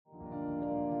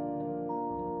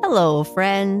Hello,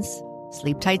 friends.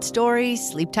 Sleep Tight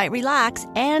Stories, Sleep Tight Relax,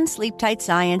 and Sleep Tight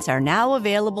Science are now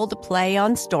available to play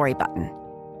on Story Button,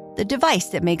 the device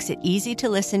that makes it easy to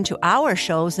listen to our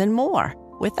shows and more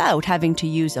without having to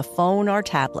use a phone or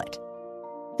tablet.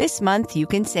 This month, you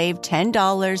can save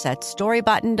 $10 at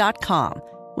storybutton.com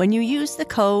when you use the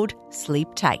code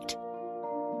SLEEPTIGHT.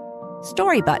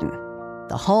 Story Button,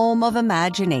 the home of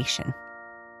imagination.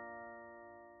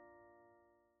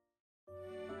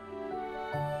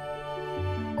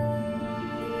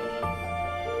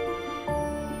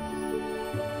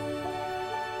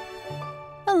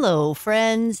 Hello,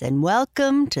 friends, and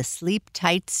welcome to Sleep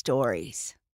Tight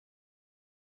Stories.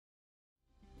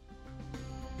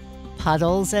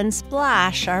 Puddles and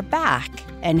Splash are back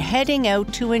and heading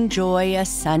out to enjoy a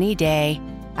sunny day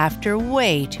after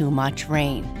way too much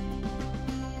rain.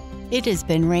 It has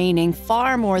been raining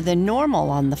far more than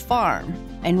normal on the farm,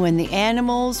 and when the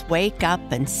animals wake up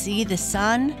and see the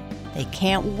sun, they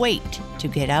can't wait to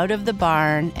get out of the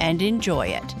barn and enjoy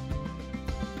it.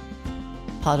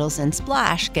 Puddles and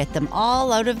Splash get them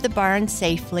all out of the barn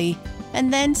safely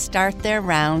and then start their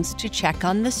rounds to check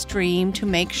on the stream to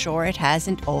make sure it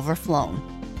hasn't overflown.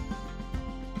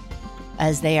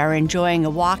 As they are enjoying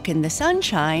a walk in the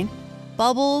sunshine,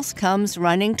 Bubbles comes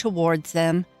running towards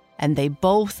them, and they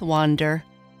both wonder,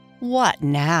 what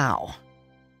now?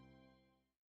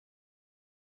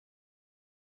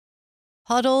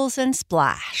 Puddles and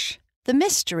Splash, the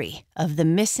mystery of the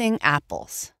missing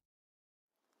apples.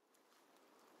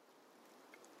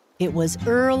 It was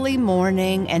early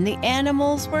morning, and the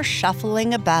animals were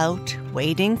shuffling about,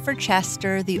 waiting for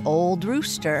Chester, the old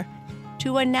rooster,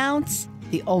 to announce,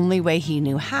 the only way he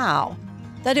knew how,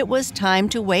 that it was time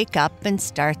to wake up and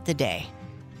start the day.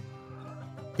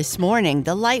 This morning,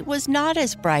 the light was not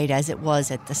as bright as it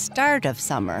was at the start of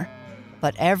summer,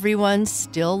 but everyone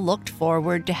still looked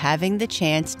forward to having the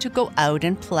chance to go out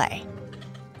and play.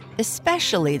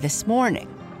 Especially this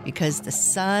morning, because the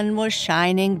sun was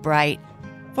shining bright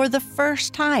for the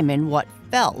first time in what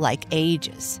felt like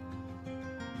ages.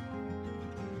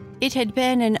 It had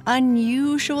been an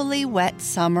unusually wet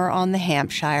summer on the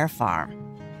Hampshire farm.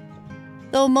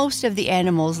 Though most of the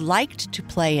animals liked to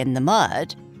play in the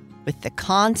mud, with the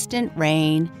constant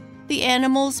rain, the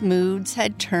animals' moods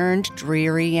had turned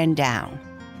dreary and down.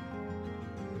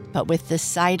 But with the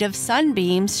sight of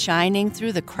sunbeams shining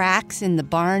through the cracks in the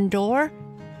barn door,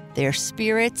 their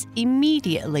spirits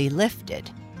immediately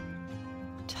lifted.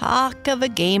 Talk of a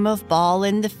game of ball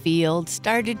in the field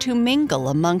started to mingle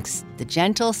amongst the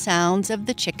gentle sounds of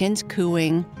the chickens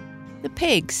cooing, the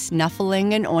pigs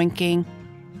snuffling and oinking,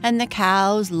 and the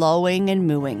cows lowing and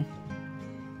mooing.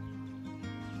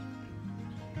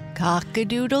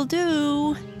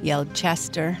 "Cock-a-doodle-doo," yelled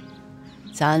Chester.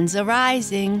 "Sun's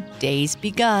a-rising, day's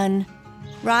begun.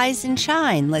 Rise and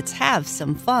shine, let's have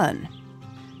some fun.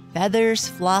 Feathers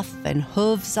fluff and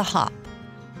hooves a-hop.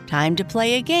 Time to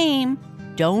play a game.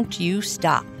 Don't you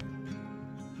stop."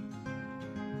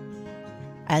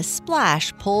 As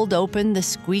Splash pulled open the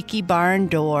squeaky barn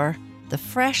door, the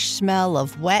fresh smell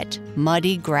of wet,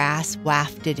 muddy grass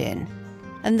wafted in,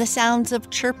 and the sounds of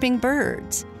chirping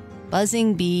birds,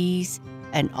 buzzing bees,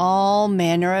 and all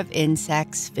manner of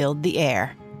insects filled the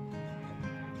air.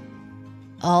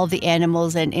 All the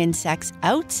animals and insects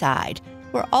outside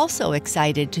were also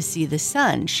excited to see the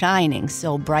sun shining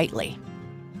so brightly.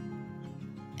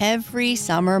 Every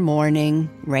summer morning,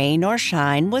 rain or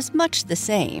shine, was much the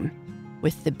same,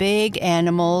 with the big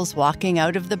animals walking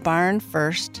out of the barn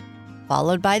first,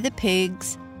 followed by the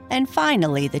pigs, and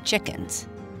finally the chickens.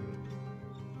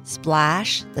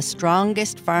 Splash, the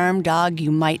strongest farm dog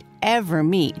you might ever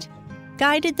meet,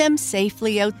 guided them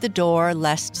safely out the door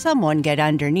lest someone get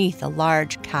underneath a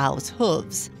large cow's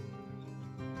hooves.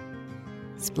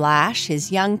 Splash,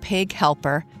 his young pig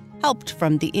helper, helped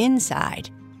from the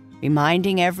inside,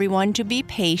 reminding everyone to be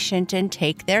patient and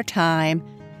take their time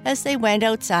as they went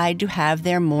outside to have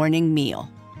their morning meal.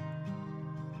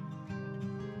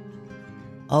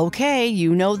 "Okay,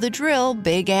 you know the drill,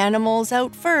 big animals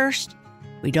out first.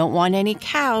 We don't want any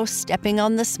cows stepping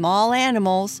on the small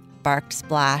animals," barked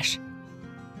Splash.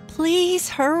 "Please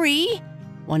hurry,"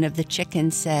 one of the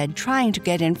chickens said, trying to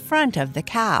get in front of the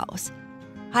cows.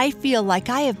 "I feel like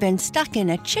I have been stuck in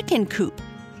a chicken coop.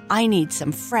 I need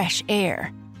some fresh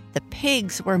air. The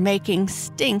pigs were making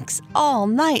stinks all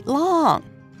night long."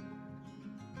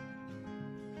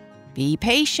 "Be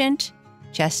patient,"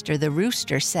 Chester the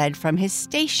rooster said from his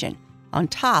station on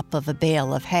top of a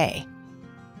bale of hay.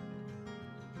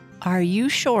 "Are you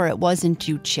sure it wasn't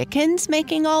you chickens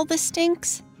making all the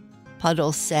stinks?"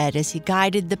 Puddles said as he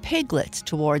guided the piglets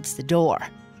towards the door.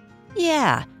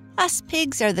 "Yeah, "Us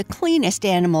pigs are the cleanest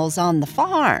animals on the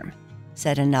farm,"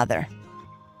 said another.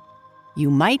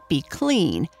 "You might be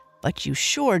clean, but you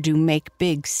sure do make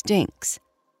big stinks,"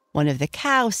 one of the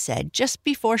cows said just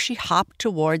before she hopped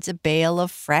towards a bale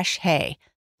of fresh hay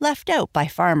left out by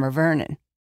Farmer Vernon.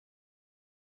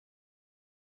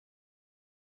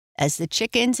 As the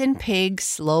chickens and pigs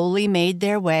slowly made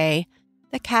their way,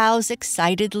 the cows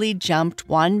excitedly jumped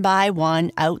one by one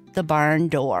out the barn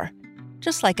door,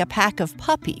 just like a pack of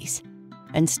puppies,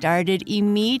 and started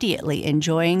immediately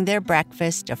enjoying their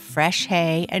breakfast of fresh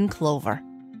hay and clover.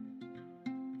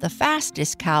 The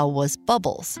fastest cow was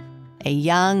Bubbles, a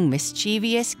young,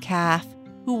 mischievous calf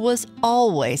who was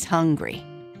always hungry.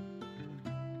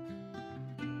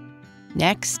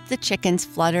 Next, the chickens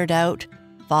fluttered out,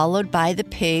 followed by the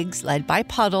pigs led by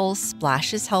Puddles,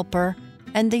 Splash's helper,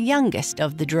 and the youngest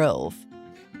of the drove.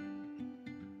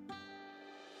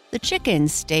 The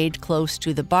chickens stayed close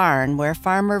to the barn where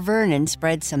Farmer Vernon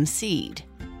spread some seed.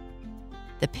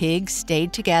 The pigs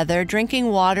stayed together,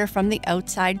 drinking water from the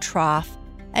outside trough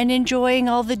and enjoying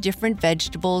all the different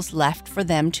vegetables left for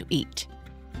them to eat.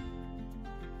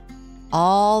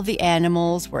 All the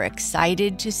animals were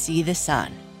excited to see the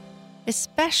sun,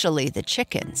 especially the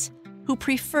chickens, who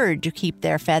preferred to keep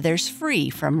their feathers free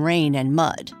from rain and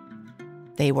mud.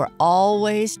 They were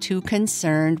always too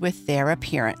concerned with their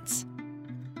appearance.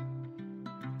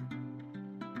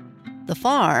 The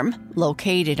farm,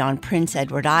 located on Prince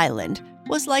Edward Island,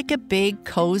 was like a big,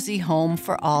 cozy home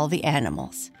for all the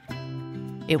animals.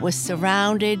 It was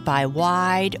surrounded by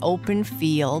wide, open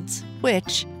fields,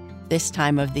 which, this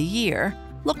time of the year,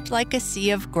 looked like a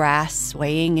sea of grass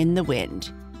swaying in the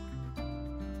wind.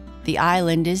 The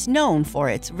island is known for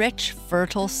its rich,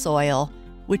 fertile soil,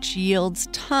 which yields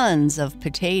tons of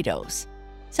potatoes,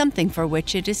 something for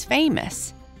which it is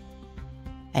famous.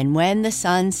 And when the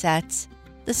sun sets,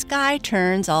 the sky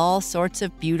turns all sorts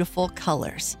of beautiful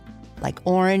colors, like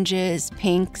oranges,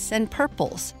 pinks, and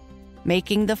purples,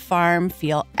 making the farm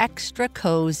feel extra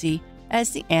cozy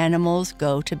as the animals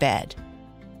go to bed.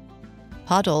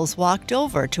 Puddles walked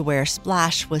over to where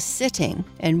Splash was sitting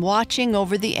and watching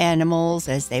over the animals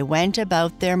as they went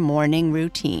about their morning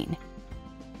routine.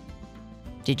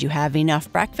 "Did you have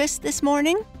enough breakfast this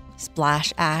morning?"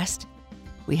 Splash asked.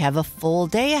 "We have a full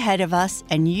day ahead of us,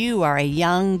 and you are a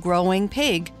young, growing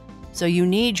pig, so you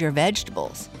need your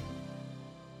vegetables."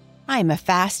 "I'm a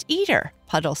fast eater,"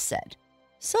 Puddles said.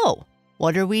 "So,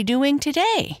 what are we doing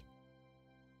today?"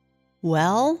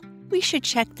 "Well, we should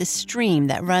check the stream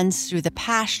that runs through the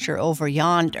pasture over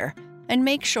yonder and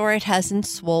make sure it hasn't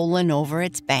swollen over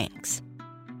its banks.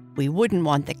 We wouldn't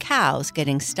want the cows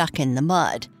getting stuck in the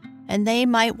mud, and they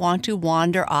might want to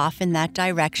wander off in that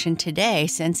direction today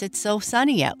since it's so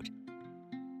sunny out."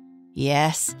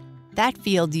 "Yes, that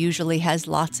field usually has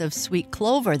lots of sweet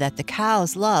clover that the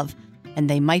cows love, and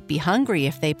they might be hungry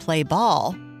if they play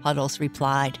ball," Puddles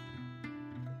replied.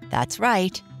 "That's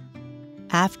right.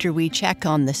 After we check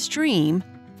on the stream,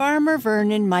 Farmer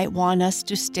Vernon might want us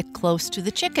to stick close to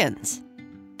the chickens.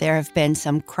 There have been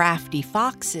some crafty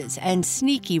foxes and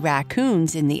sneaky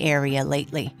raccoons in the area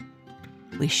lately.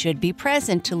 We should be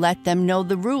present to let them know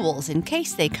the rules in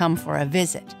case they come for a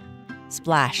visit,"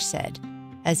 Splash said,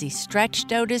 as he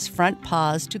stretched out his front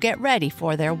paws to get ready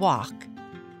for their walk.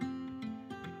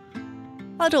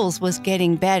 Puddles was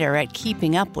getting better at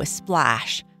keeping up with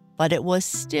Splash, but it was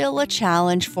still a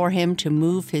challenge for him to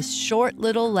move his short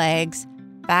little legs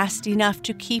fast enough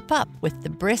to keep up with the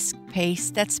brisk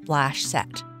pace that Splash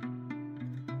set.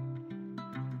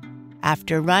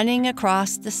 After running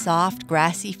across the soft,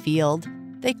 grassy field,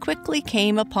 they quickly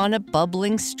came upon a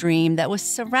bubbling stream that was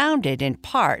surrounded in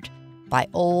part by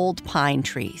old pine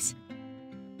trees.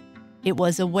 It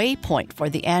was a waypoint for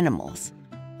the animals,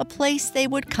 a place they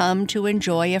would come to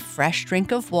enjoy a fresh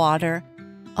drink of water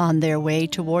on their way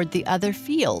toward the other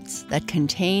fields that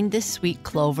contained the sweet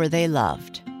clover they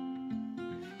loved.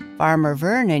 Farmer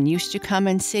Vernon used to come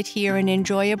and sit here and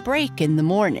enjoy a break in the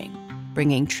morning,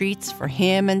 bringing treats for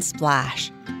him and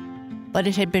Splash. But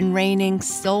it had been raining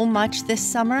so much this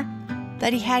summer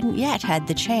that he hadn't yet had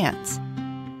the chance.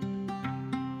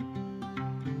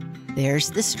 "There's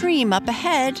the stream up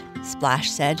ahead," Splash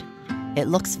said. "It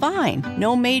looks fine,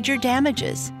 no major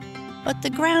damages, but the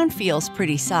ground feels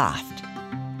pretty soft.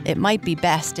 It might be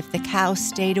best if the cows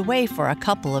stayed away for a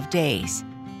couple of days.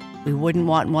 We wouldn't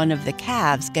want one of the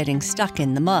calves getting stuck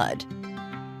in the mud."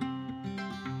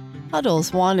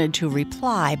 Puddles wanted to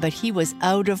reply, but he was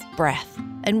out of breath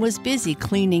and was busy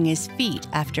cleaning his feet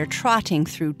after trotting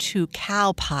through 2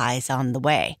 cow pies on the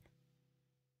way.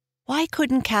 Why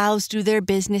couldn't cows do their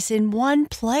business in one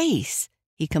place?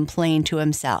 He complained to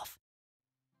himself.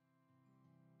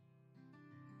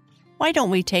 Why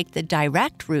don't we take the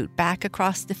direct route back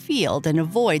across the field and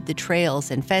avoid the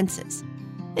trails and fences?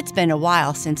 It's been a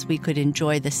while since we could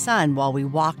enjoy the sun while we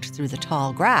walked through the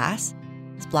tall grass,"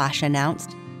 Splash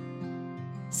announced.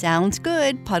 "Sounds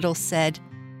good," Puddles said,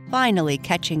 finally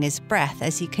catching his breath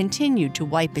as he continued to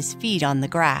wipe his feet on the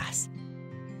grass.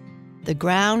 The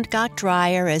ground got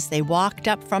drier as they walked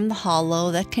up from the hollow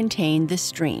that contained the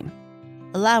stream,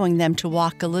 allowing them to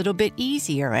walk a little bit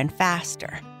easier and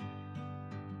faster.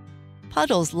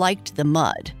 Puddles liked the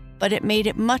mud, but it made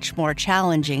it much more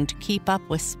challenging to keep up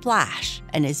with Splash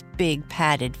and his big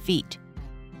padded feet.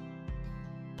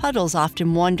 Puddles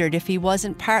often wondered if he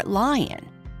wasn't part lion.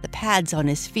 The pads on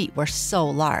his feet were so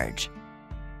large.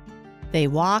 They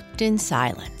walked in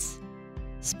silence.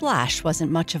 Splash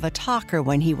wasn't much of a talker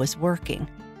when he was working,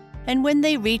 and when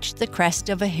they reached the crest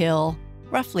of a hill,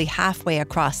 roughly halfway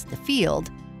across the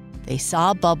field, they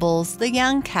saw Bubbles, the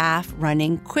young calf,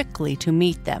 running quickly to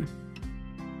meet them.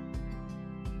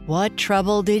 "What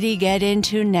trouble did he get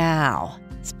into now?"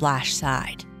 Splash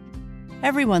sighed.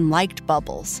 Everyone liked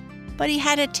Bubbles, but he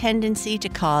had a tendency to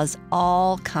cause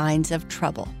all kinds of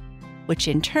trouble, which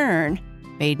in turn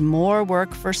made more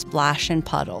work for Splash and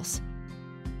Puddles.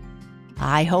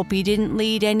 "I hope he didn't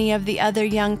lead any of the other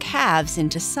young calves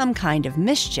into some kind of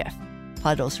mischief,"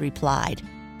 Puddles replied.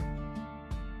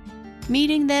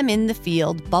 Meeting them in the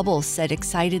field, Bubbles said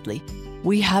excitedly,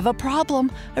 "We have a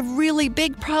problem, a really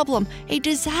big problem, a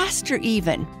disaster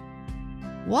even."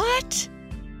 "What?"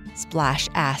 Splash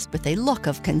asked with a look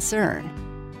of concern.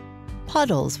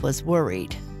 Puddles was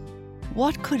worried.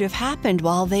 What could have happened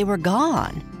while they were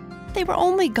gone? They were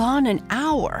only gone an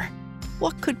hour.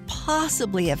 What could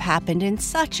possibly have happened in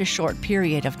such a short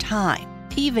period of time?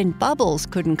 Even Bubbles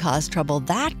couldn't cause trouble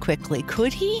that quickly,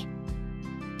 could he?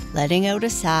 Letting out a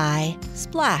sigh,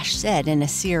 Splash said in a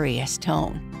serious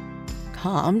tone,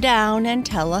 "Calm down and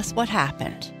tell us what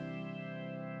happened."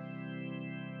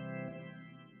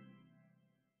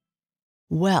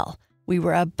 Well, we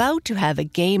were about to have a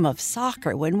game of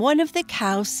soccer when one of the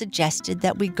cows suggested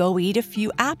that we go eat a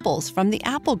few apples from the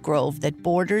apple grove that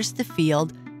borders the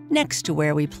field next to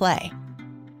where we play.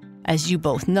 As you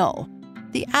both know,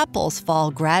 the apples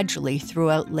fall gradually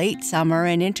throughout late summer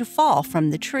and into fall from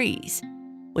the trees,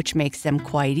 which makes them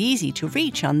quite easy to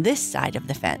reach on this side of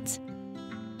the fence.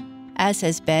 As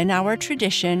has been our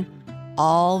tradition,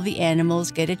 all the animals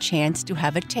get a chance to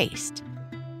have a taste.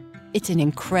 It's an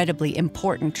incredibly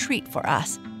important treat for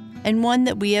us, and one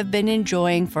that we have been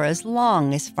enjoying for as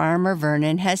long as Farmer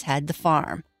Vernon has had the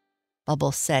farm,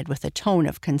 Bubbles said with a tone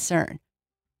of concern.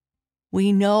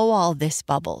 "We know all this,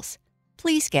 Bubbles.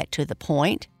 Please get to the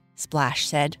point," Splash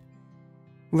said.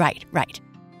 Right.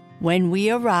 When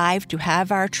we arrived to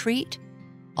have our treat,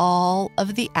 all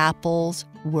of the apples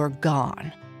were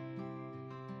gone."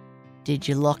 "Did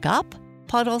you look up?"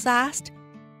 Puddles asked.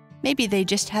 "Maybe they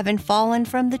just haven't fallen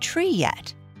from the tree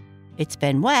yet. It's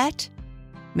been wet.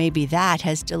 Maybe that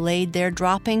has delayed their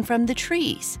dropping from the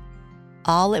trees.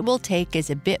 All it will take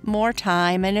is a bit more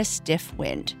time and a stiff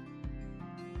wind."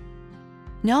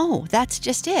 "No, that's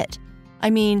just it.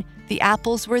 I mean, the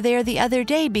apples were there the other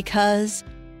day because,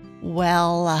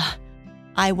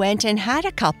 I went and had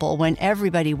a couple when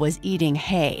everybody was eating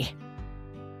hay,"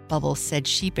 Bubbles said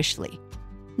sheepishly,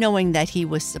 knowing that he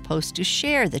was supposed to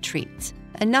share the treats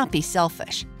and not be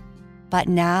selfish. But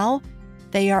now,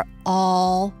 they are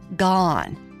all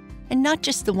gone. And not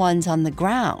just the ones on the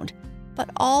ground, but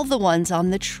all the ones on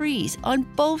the trees on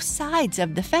both sides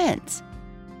of the fence.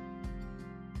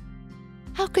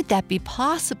 "How could that be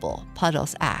possible?"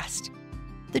 Puddles asked.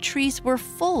 "The trees were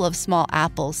full of small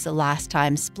apples the last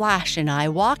time Splash and I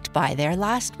walked by there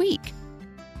last week.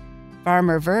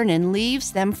 Farmer Vernon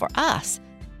leaves them for us,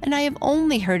 and I have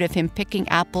only heard of him picking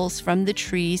apples from the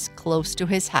trees close to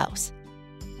his house."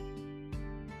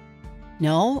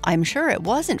 "No, I'm sure it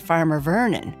wasn't Farmer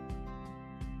Vernon."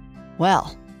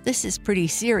 "Well, this is pretty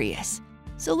serious,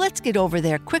 so let's get over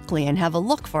there quickly and have a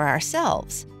look for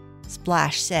ourselves,"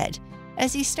 Splash said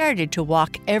as he started to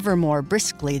walk ever more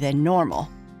briskly than normal.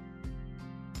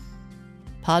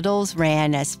 Puddles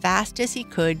ran as fast as he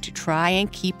could to try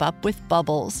and keep up with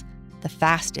Bubbles, the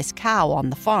fastest cow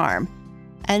on the farm,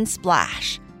 and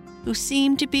Splash, who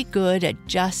seemed to be good at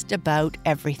just about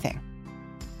everything.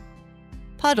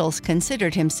 Puddles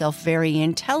considered himself very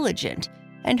intelligent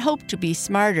and hoped to be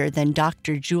smarter than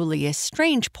Dr. Julius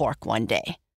Strangepork one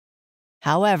day.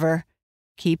 However,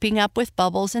 keeping up with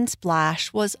Bubbles and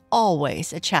Splash was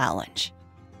always a challenge.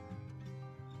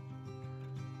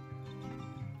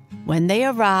 When they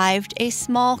arrived, a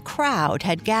small crowd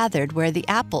had gathered where the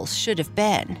apples should have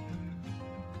been.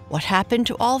 "What happened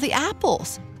to all the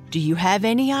apples? Do you have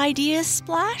any ideas,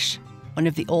 Splash?" one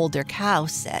of the older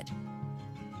cows said.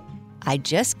 "I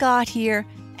just got here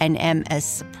and am as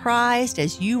surprised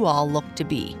as you all look to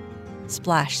be,"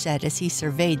 Splash said as he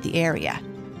surveyed the area.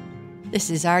 "This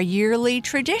is our yearly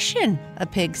tradition," a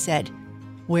pig said.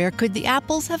 "Where could the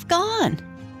apples have gone?"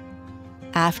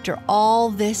 "After all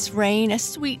this rain, a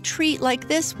sweet treat like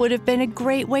this would have been a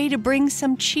great way to bring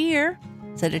some cheer,"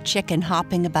 said a chicken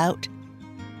hopping about.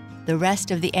 The rest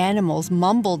of the animals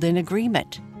mumbled in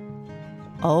agreement.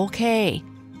 "Okay,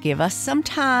 give us some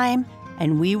time,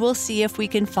 and we will see if we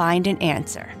can find an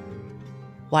answer.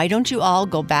 Why don't you all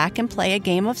go back and play a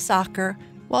game of soccer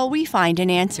while we find an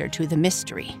answer to the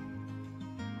mystery?"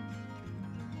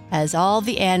 As all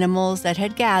the animals that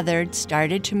had gathered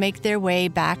started to make their way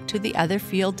back to the other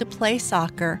field to play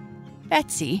soccer,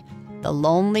 Betsy, the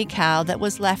lonely cow that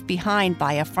was left behind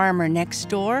by a farmer next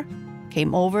door,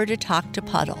 came over to talk to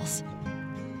Puddles.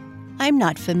 "I'm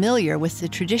not familiar with the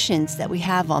traditions that we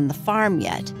have on the farm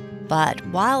yet, but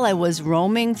while I was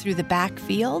roaming through the back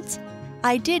fields,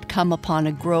 I did come upon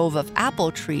a grove of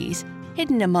apple trees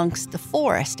hidden amongst the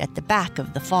forest at the back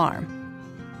of the farm.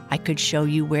 I could show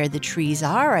you where the trees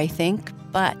are, I think,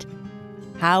 but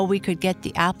how we could get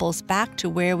the apples back to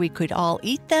where we could all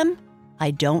eat them,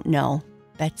 I don't know,"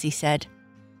 Betsy said.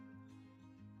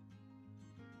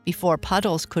 Before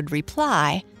Puddles could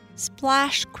reply,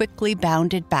 Splash quickly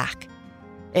bounded back.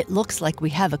 "It looks like we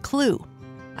have a clue.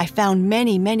 I found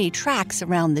many, many tracks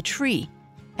around the tree,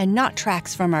 and not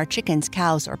tracks from our chickens,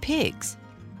 cows, or pigs."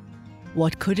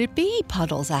 "What could it be?"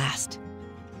 Puddles asked.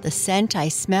 "The scent I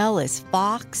smell is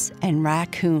fox and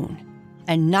raccoon,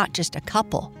 and not just a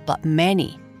couple, but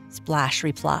many," Splash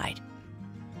replied.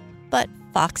 "But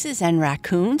foxes and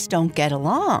raccoons don't get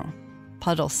along,"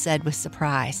 Puddles said with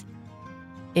surprise.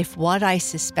 "If what I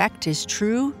suspect is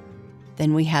true,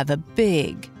 then we have a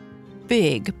big,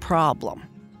 big problem."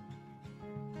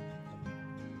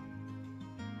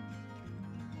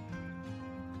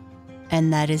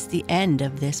 And that is the end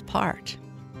of this part.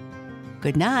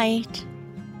 Good night.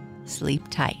 Sleep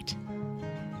tight.